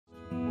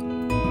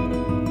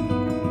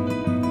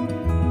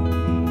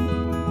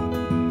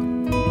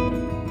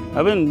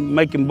I've been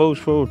making bows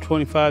for over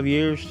 25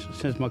 years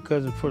since my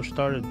cousin first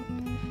started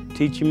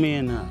teaching me,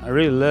 and I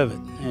really love it.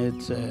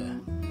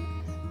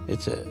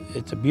 It's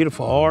a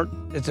beautiful art.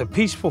 It's a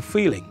peaceful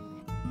feeling.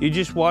 You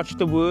just watch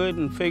the wood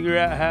and figure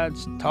out how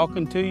it's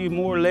talking to you,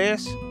 more or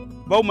less.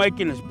 Bow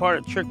making is part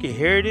of Cherokee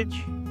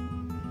heritage,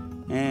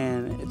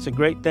 and it's a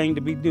great thing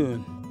to be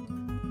doing.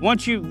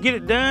 Once you get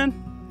it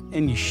done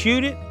and you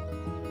shoot it,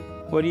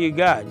 what do you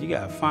got? You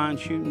got a fine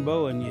shooting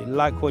bow, and you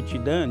like what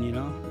you've done, you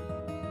know.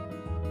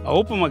 I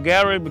opened my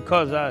gallery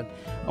because I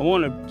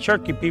wanted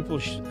Cherokee people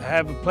to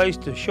have a place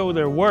to show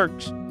their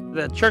works.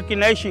 The Cherokee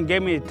Nation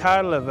gave me the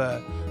title of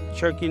a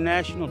Cherokee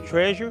National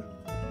Treasure.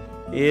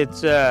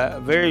 It's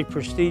a very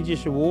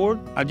prestigious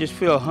award. I just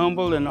feel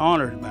humbled and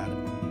honored about it.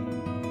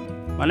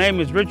 My name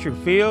is Richard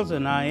Fields,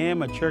 and I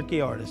am a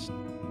Cherokee artist.